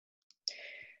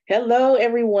Hello,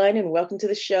 everyone, and welcome to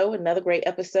the show. Another great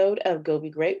episode of Go Be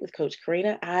Great with Coach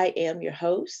Karina. I am your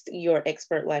host, your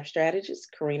expert life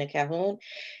strategist, Karina Calhoun,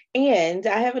 and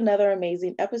I have another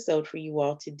amazing episode for you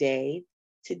all today.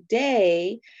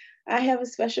 Today, I have a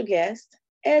special guest,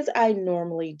 as I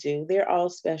normally do. They're all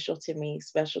special to me,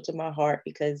 special to my heart,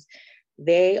 because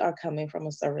they are coming from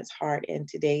a servant's heart, and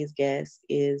today's guest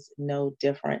is no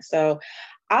different. So,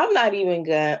 I'm not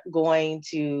even going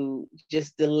to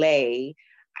just delay.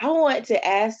 I want to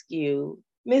ask you,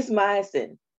 Miss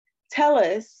Myson, tell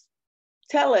us,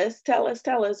 tell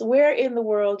us where in the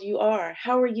world you are.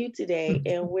 How are you today,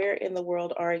 and where in the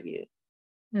world are you?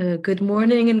 Good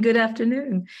morning and good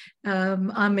afternoon.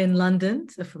 I'm in London,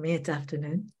 so for me it's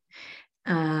afternoon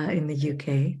in the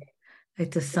UK.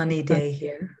 It's a sunny day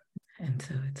here, and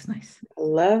so it's nice. I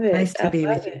love it. Nice to be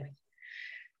with you.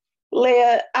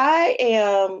 Leah, I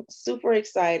am super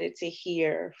excited to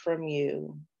hear from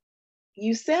you.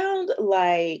 You sound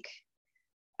like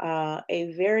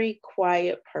a very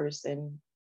quiet person.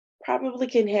 Probably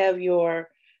can have your,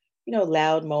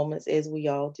 loud moments as we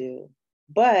all do.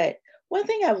 But one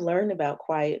thing I've learned about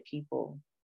quiet people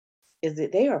is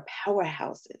that they are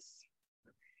powerhouses.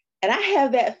 And I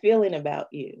have that feeling about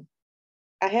you.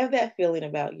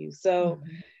 So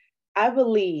I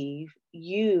believe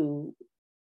I'm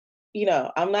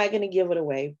not going to give it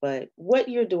away, but what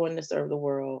you're doing to serve the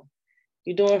world,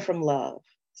 you're doing from love.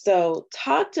 So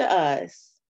talk to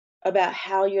us about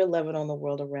how you're loving on the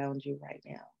world around you right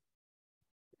now.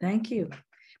 Thank you.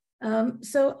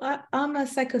 So I'm a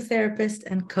psychotherapist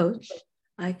and coach.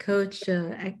 I coach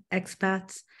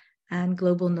expats and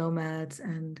global nomads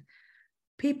and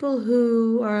people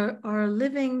who are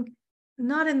living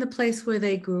not in the place where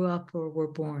they grew up or were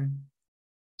born.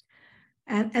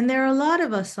 And there are a lot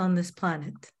of us on this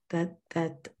planet that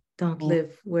don't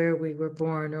live where we were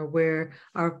born or where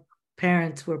our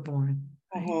parents were born.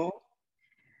 Right?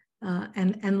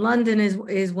 And London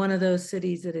is one of those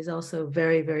cities that is also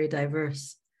very, very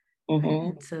diverse. Right?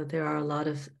 And so there are a lot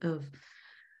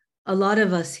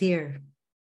of us here.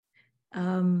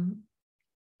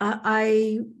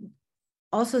 I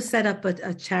also set up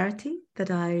a charity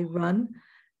that I run,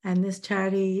 and this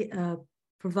charity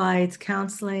provides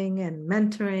counseling and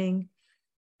mentoring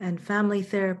and family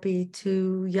therapy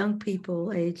to young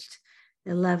people aged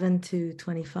 11 to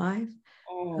 25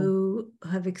 who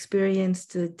have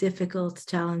experienced difficult,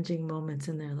 challenging moments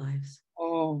in their lives.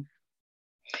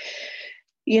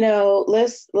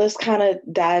 Let's kind of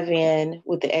dive in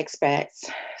with the expats.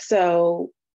 So,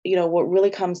 what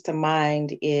really comes to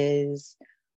mind is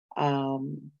a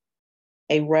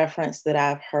reference that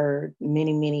I've heard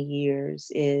many, many years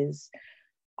is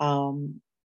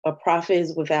a prophet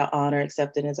is without honor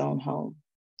except in his own home.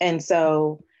 And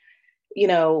so,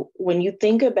 when you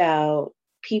think about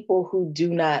people who do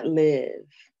not live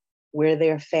where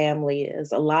their family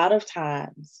is, a lot of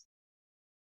times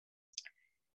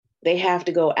they have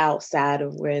to go outside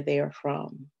of where they are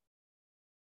from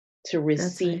to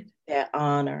receive that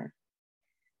honor,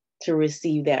 to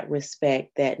receive that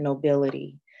respect, that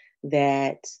nobility,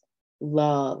 that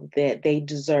love that they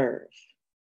deserve.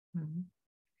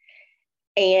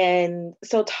 And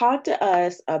so talk to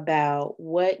us about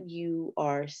what you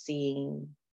are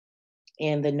seeing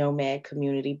in the nomad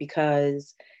community,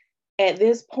 because at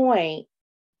this point,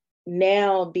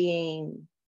 now being,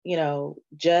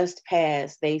 just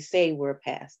past, they say we're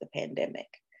past the pandemic.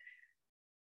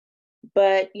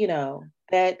 But,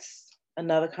 that's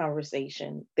another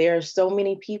conversation. There are so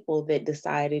many people that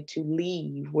decided to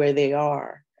leave where they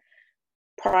are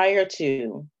prior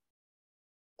to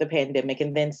the pandemic,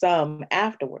 and then some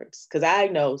afterwards, because I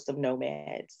know some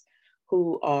nomads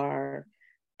who are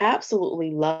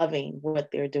absolutely loving what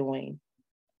they're doing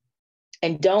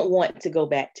and don't want to go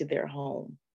back to their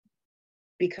home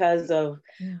because of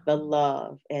the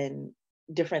love and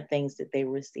different things that they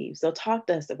receive. So talk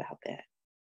to us about that.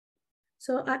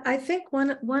 So I think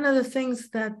one of the things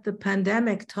that the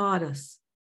pandemic taught us,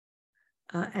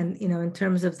 and in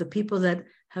terms of the people that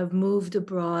have moved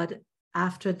abroad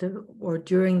after or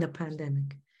during the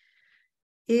pandemic,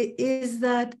 is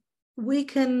that we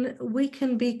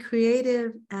can be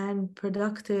creative and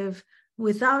productive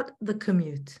without the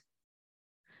commute.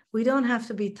 We don't have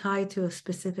to be tied to a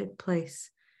specific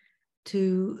place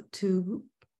to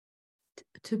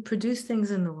produce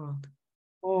things in the world.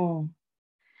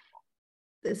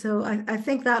 So I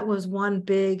think that was one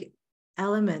big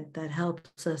element that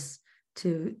helps us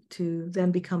to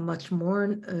then become much more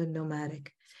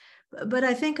nomadic. But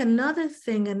I think another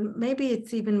thing, and maybe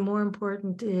it's even more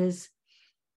important, is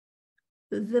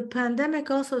the pandemic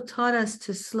also taught us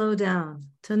to slow down,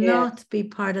 to Yeah. not be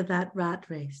part of that rat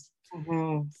race,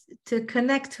 Mm-hmm. to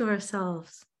connect to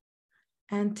ourselves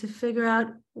and to figure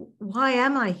out, why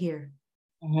am I here?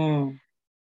 Mm-hmm.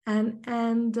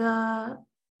 And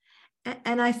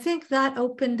I think that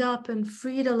opened up and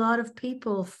freed a lot of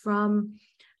people from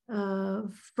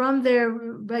their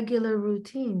regular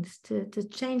routines, to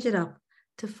change it up,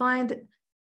 to find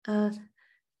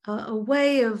a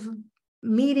way of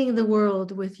meeting the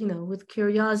world with, with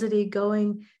curiosity,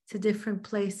 going to different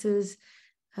places,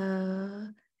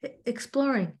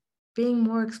 exploring, being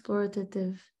more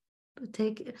explorative,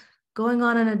 going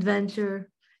on an adventure,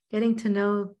 getting to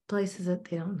know places that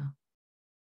they don't know.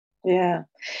 Yeah.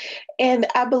 And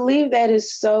I believe that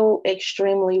is so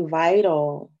extremely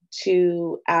vital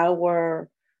to our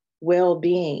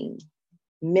well-being,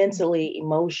 mentally,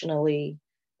 emotionally,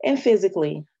 and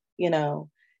physically,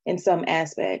 in some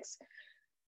aspects.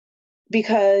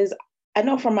 Because I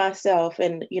know for myself,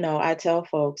 and I tell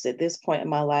folks at this point in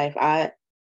my life, I'm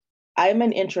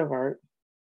an introvert.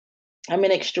 I'm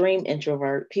an extreme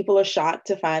introvert. People are shocked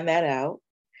to find that out.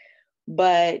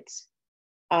 But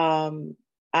I'm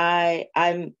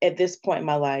at this point in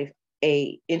my life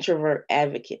a introvert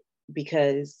advocate,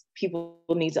 because people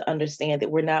need to understand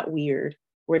that we're not weird,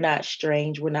 we're not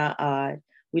strange, we're not odd.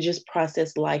 We just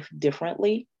process life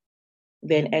differently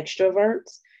than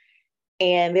extroverts,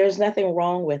 and there's nothing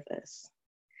wrong with us.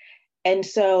 And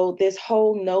so this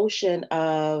whole notion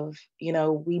of,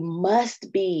 we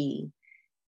must be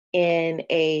in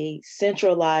a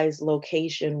centralized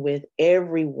location with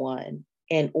everyone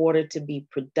in order to be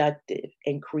productive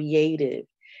and creative.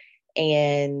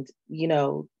 And,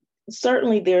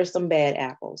 certainly there are some bad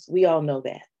apples. We all know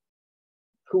that,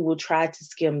 who will try to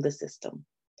skim the system.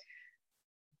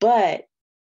 But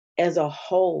as a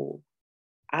whole,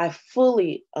 I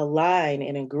fully align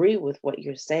and agree with what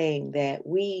you're saying, that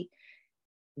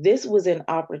this was an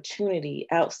opportunity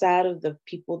outside of the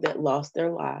people that lost their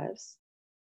lives.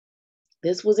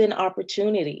 This was an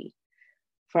opportunity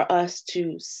for us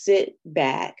to sit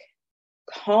back,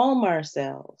 calm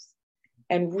ourselves,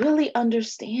 and really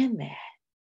understand that.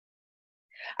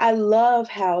 I love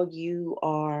how you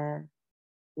are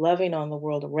loving on the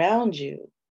world around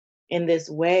you in this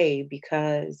way,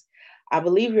 because I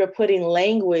believe you're putting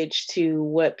language to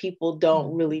what people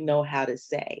don't really know how to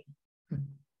say.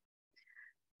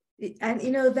 And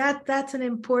that's an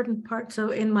important part. So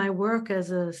in my work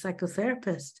as a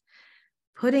psychotherapist,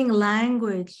 putting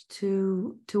language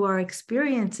to our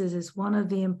experiences is one of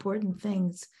the important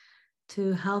things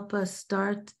to help us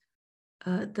start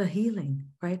the healing,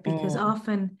 right? Because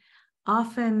often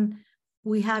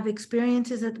we have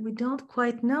experiences that we don't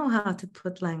quite know how to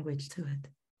put language to it.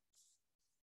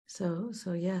 So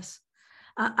yes,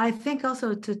 I think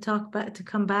also to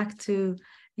come back to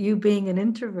you being an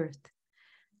introvert.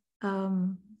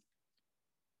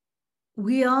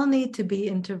 We all need to be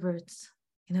introverts.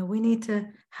 We need to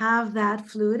have that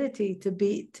fluidity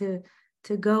to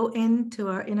go into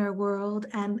our inner world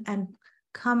and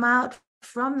come out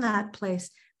from that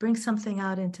place, bring something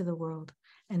out into the world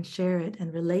and share it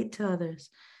and relate to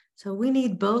others. So we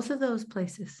need both of those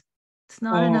places. It's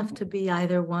not enough to be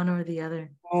either one or the other.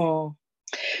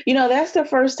 That's the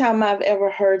first time I've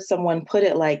ever heard someone put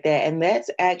it like that. And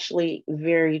that's actually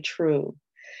very true.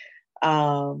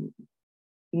 Now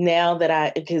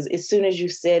that because as soon as you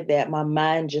said that, my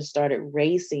mind just started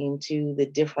racing to the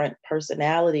different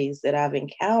personalities that I've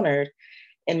encountered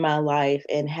in my life,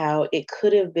 and how it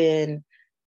could have been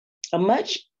a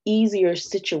much easier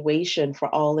situation for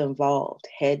all involved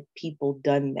had people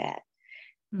done that.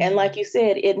 Mm-hmm. And like you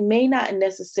said, it may not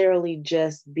necessarily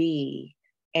just be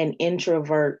an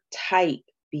introvert type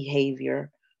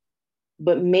behavior,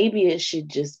 but maybe it should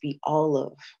just be all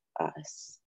of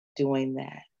us doing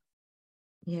that.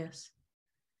 Yes.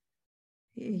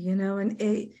 And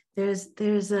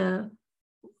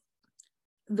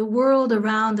the world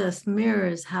around us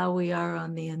mirrors how we are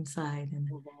on the inside.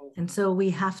 And so we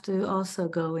have to also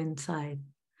go inside.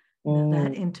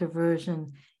 That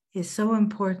introversion is so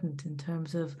important in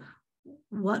terms of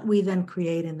what we then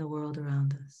create in the world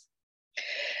around us.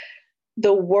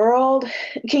 The world,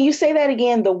 can you say that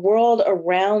again? The world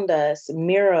around us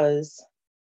mirrors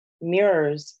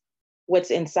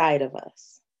what's inside of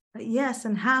us. Yes,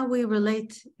 and how we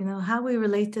relate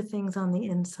to things on the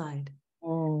inside.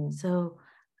 So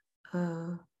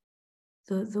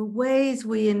the ways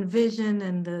we envision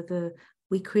and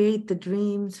we create the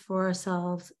dreams for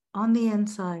ourselves on the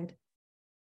inside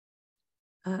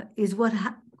is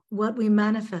what we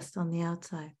manifest on the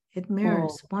outside. It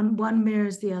mirrors. One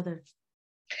mirrors the other.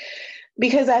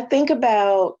 Because I think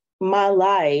about my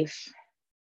life,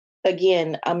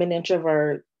 again, I'm an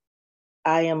introvert.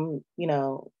 I am,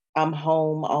 I'm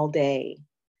home all day.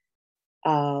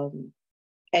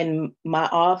 And my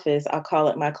office, I call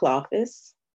it my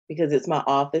cloffice because it's my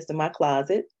office and my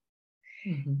closet.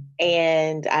 Mm-hmm.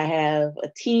 And I have a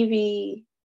TV.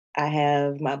 I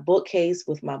have my bookcase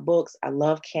with my books. I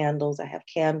love candles. I have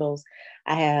candles.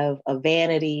 I have a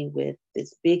vanity with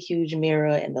this big, huge mirror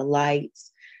and the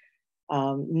lights.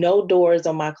 No doors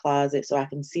on my closet, so I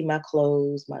can see my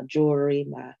clothes, my jewelry,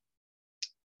 my,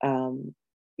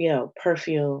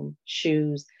 perfume,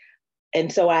 shoes.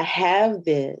 And so I have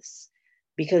this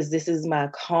because this is my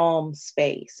calm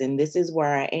space. And this is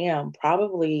where I am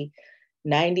probably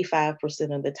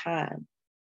 95% of the time.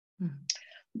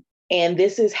 Mm-hmm. And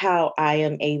this is how I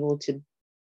am able to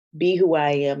be who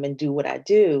I am and do what I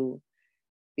do,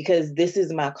 because this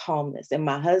is my calmness. And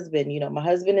my husband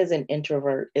is an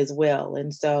introvert as well.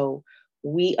 And so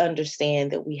we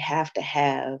understand that we have to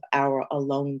have our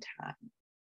alone time.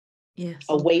 Yes.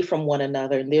 Away from one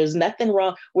another. And there's nothing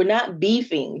wrong. We're not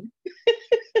beefing.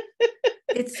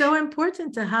 It's so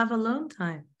important to have alone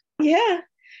time. Yeah.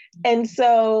 And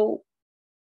so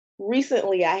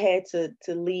recently I had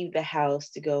to leave the house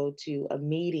to go to a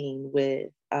meeting with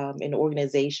an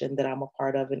organization that I'm a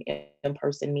part of, an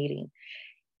in-person meeting.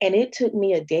 And it took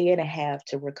me a day and a half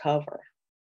to recover.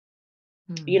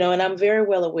 And I'm very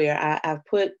well aware. I've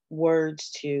put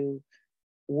words to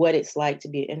what it's like to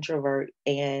be an introvert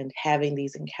and having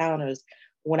these encounters.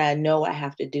 When I know I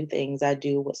have to do things, I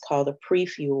do what's called a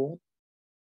pre-fuel,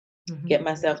 get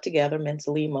myself together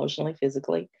mentally, emotionally,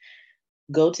 physically,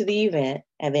 go to the event,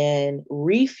 and then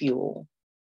refuel.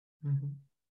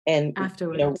 And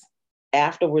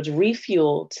afterwards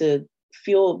refuel to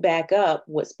fuel back up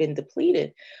what's been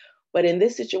depleted. But in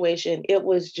this situation, it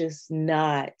was just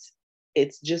not.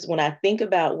 It's just when I think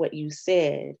about what you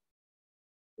said,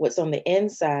 what's on the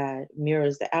inside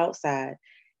mirrors the outside.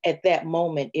 At that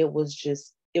moment, it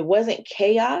wasn't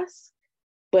chaos,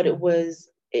 but it was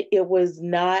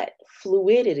not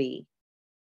fluidity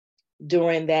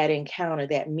during that encounter,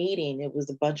 that meeting. It was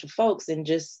a bunch of folks and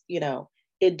just,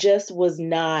 it just was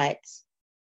not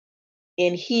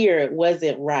in here. It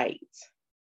wasn't right.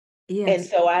 Yes. And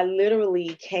so I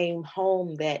literally came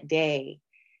home that day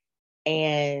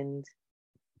and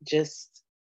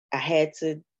I had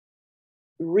to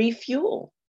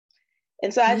refuel.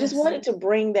 And so I just wanted to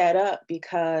bring that up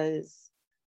because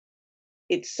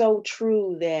it's so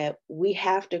true that we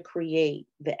have to create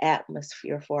the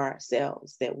atmosphere for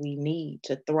ourselves that we need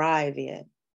to thrive in.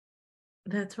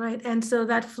 That's right. And so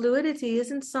that fluidity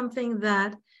isn't something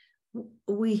that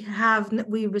we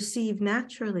receive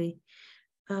naturally.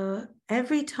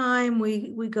 Every time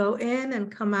we go in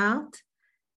and come out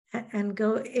and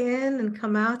go in and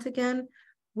come out again,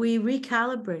 we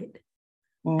recalibrate.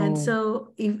 And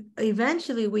so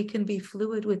eventually we can be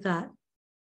fluid with that.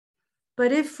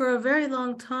 But if for a very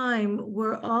long time,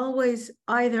 we're always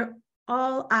either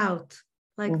all out,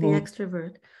 like the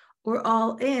extrovert, or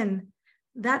all in,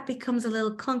 that becomes a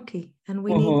little clunky. And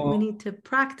we need to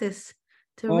practice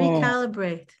to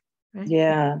recalibrate. Right?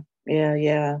 Yeah.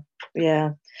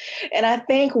 And I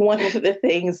think one of the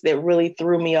things that really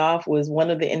threw me off was one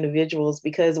of the individuals,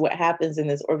 because what happens in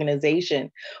this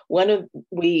organization,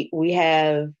 we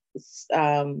have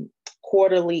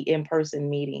quarterly in-person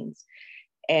meetings.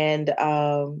 And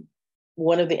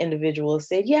one of the individuals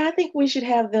said, yeah, I think we should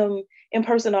have them in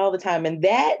person all the time. And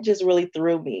that just really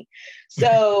threw me.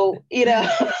 So,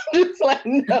 just like,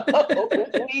 no,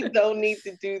 we don't need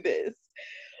to do this.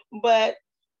 But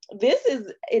this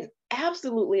is an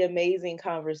absolutely amazing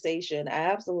conversation.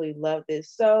 I absolutely love this.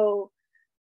 So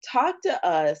talk to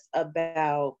us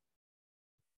about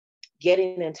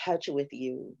getting in touch with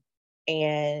you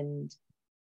and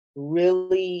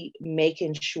really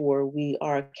making sure we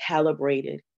are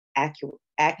calibrated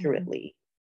accurately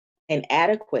and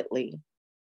adequately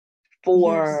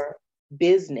for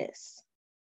business.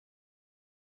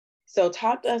 So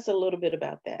talk to us a little bit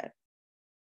about that.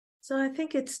 So I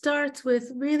think it starts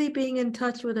with really being in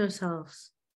touch with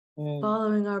ourselves,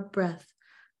 following our breath,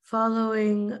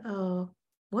 following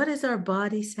what is our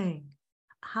body saying?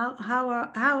 How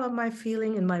am I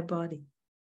feeling in my body?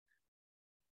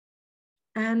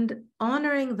 And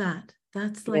honoring that.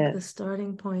 That's like the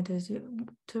starting point, is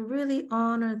to really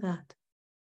honor that.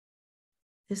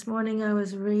 This morning I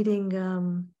was reading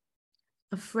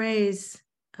a phrase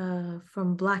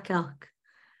from Black Elk,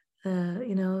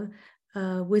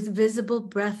 with visible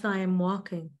breath I am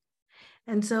walking.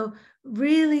 And so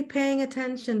really paying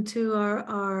attention to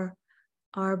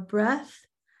our breath,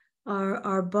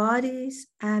 our bodies,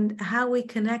 and how we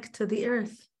connect to the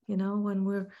earth, when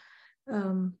we're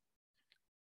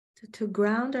to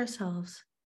ground ourselves,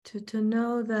 to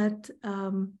know that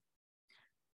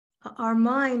our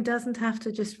mind doesn't have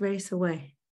to just race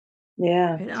away.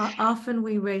 Yeah. Right? Often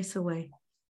we race away.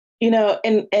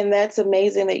 And that's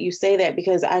amazing that you say that,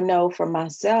 because I know for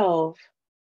myself,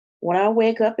 when I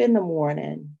wake up in the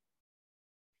morning,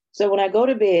 so when I go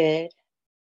to bed,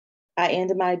 I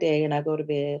end my day and I go to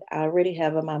bed, I already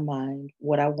have in my mind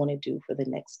what I want to do for the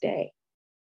next day.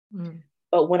 Mm.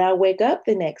 But when I wake up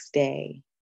the next day,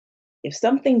 if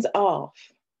something's off,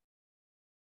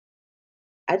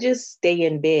 I just stay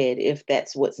in bed if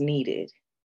that's what's needed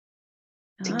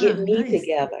to get me Nice.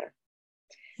 together.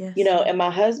 Yes. And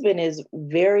my husband is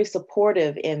very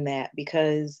supportive in that,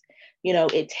 because,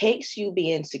 it takes you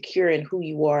being secure in who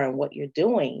you are and what you're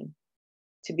doing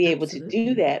to be able to do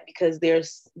Absolutely. that, because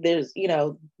there's,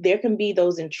 there can be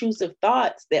those intrusive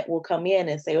thoughts that will come in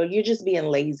and say, oh, you're just being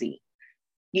lazy.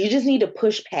 You just need to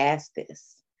push past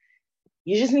this.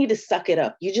 You just need to suck it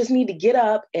up. You just need to get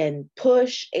up and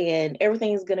push and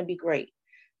everything's going to be great.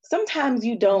 Sometimes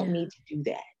you don't need to do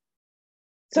that.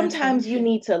 Sometimes you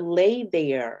need to lay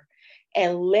there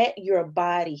and let your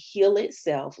body heal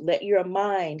itself, let your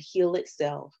mind heal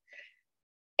itself,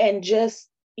 and just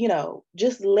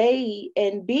lay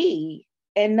and be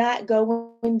and not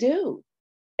go and do.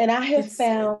 And I have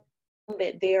found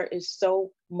that there is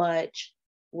so much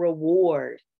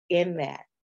reward in that.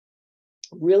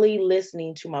 Really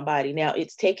listening to my body. Now,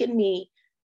 it's taken me,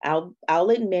 I'll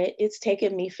admit, it's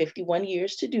taken me 51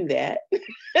 years to do that.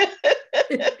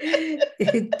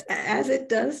 As it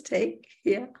does take,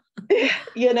 yeah.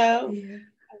 Yeah.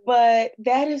 But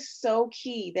that is so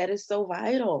key. That is so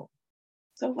vital.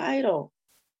 So vital.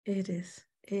 It is.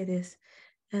 It is.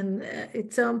 And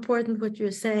it's so important what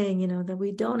you're saying, that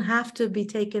we don't have to be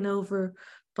taken over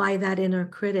by that inner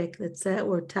critic that said,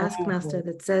 or taskmaster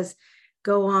that says,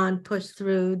 go on, push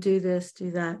through, do this,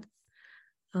 do that.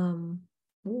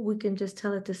 We can just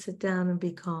tell it to sit down and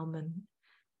be calm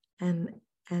and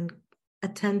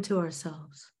attend to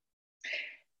ourselves.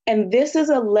 And this is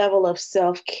a level of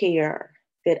self-care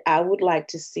that I would like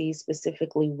to see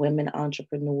specifically women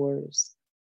entrepreneurs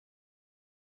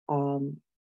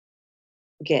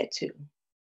get to,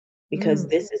 because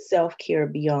this is self-care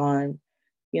beyond,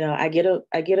 I get a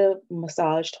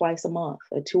massage twice a month,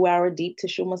 a 2-hour deep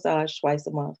tissue massage twice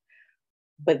a month,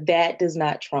 but that does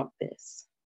not trump this.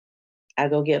 I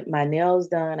go get my nails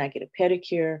done, I get a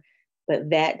pedicure, but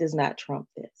that does not trump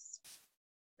this.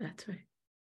 That's right.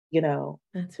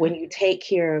 That's when you take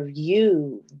care of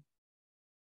you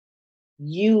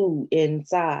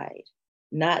inside,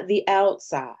 not the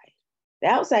outside. The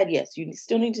outside, yes, you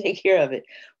still need to take care of it.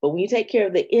 But when you take care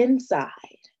of the inside,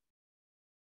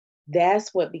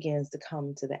 that's what begins to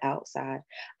come to the outside.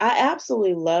 I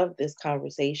absolutely love this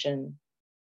conversation,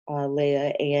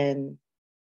 Leah. And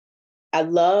I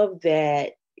love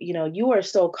that, you are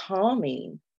so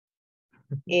calming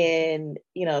in,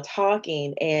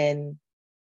 talking. And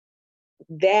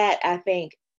that, I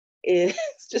think, is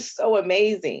just so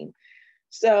amazing.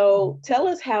 So tell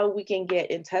us how we can get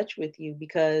in touch with you,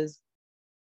 because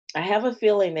I have a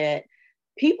feeling that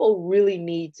people really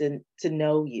need to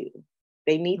know you.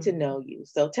 They need to know you.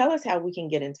 So tell us how we can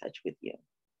get in touch with you.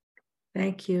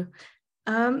 Thank you.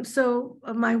 So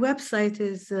my website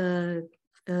is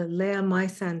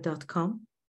leahmaisan.com.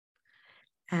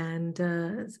 And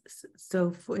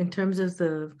so in terms of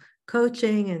the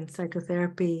coaching and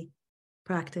psychotherapy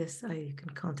practice, you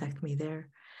can contact me there.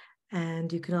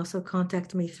 And you can also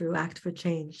contact me through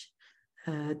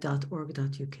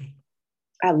actforchange.org.uk.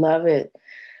 I love it.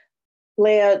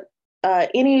 Leah,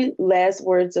 any last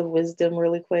words of wisdom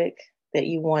really quick that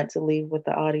you want to leave with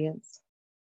the audience?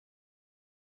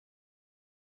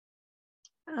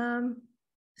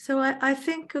 So I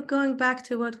think going back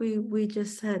to what we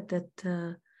just said,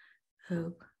 that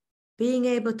being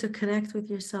able to connect with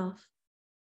yourself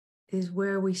is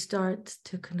where we start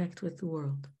to connect with the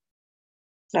world.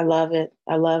 I love it.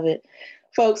 I love it.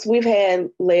 Folks, we've had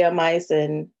Leah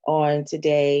Maisan on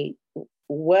today.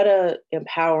 What a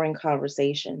empowering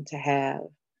conversation to have,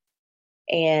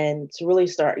 and to really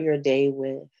start your day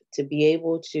with, to be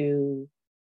able to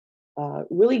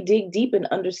really dig deep and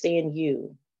understand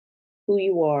you, who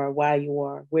you are, why you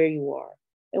are, where you are,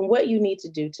 and what you need to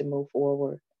do to move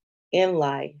forward in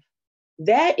life.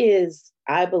 That is,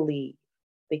 I believe,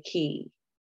 the key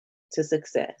to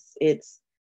success. It's,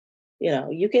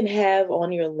 you can have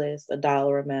on your list a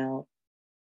dollar amount,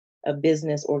 a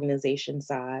business organization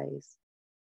size,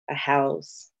 a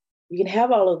house. You can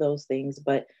have all of those things,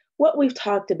 but what we've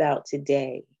talked about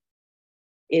today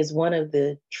is one of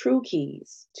the true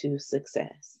keys to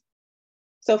success.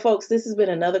 So, folks, this has been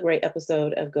another great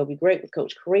episode of Go Be Great with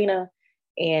Coach Karina.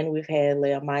 And we've had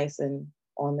Leah Meissen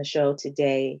on the show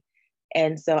today.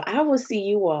 And so I will see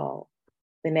you all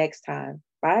the next time.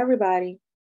 Bye, everybody.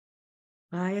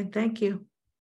 Bye, and thank you.